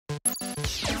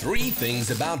3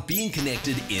 things about being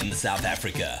connected in South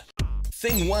Africa.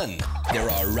 Thing 1. There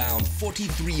are around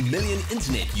 43 million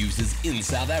internet users in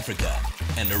South Africa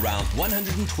and around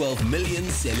 112 million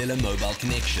cellular mobile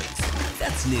connections.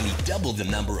 That's nearly double the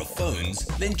number of phones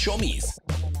than Chommies.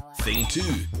 Thing 2.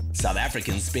 South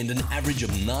Africans spend an average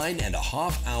of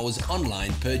 9.5 hours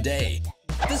online per day.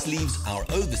 This leaves our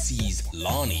overseas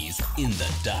Lanis in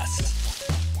the dust.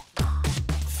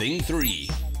 Thing 3.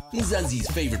 Mzansi's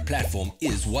favorite platform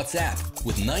is WhatsApp,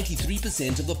 with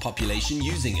 93% of the population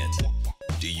using it.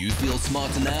 Do you feel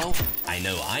smarter now? I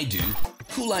know I do.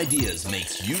 Cool Ideas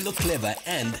makes you look clever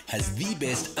and has the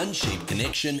best unshaped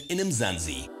connection in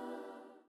Mzansi.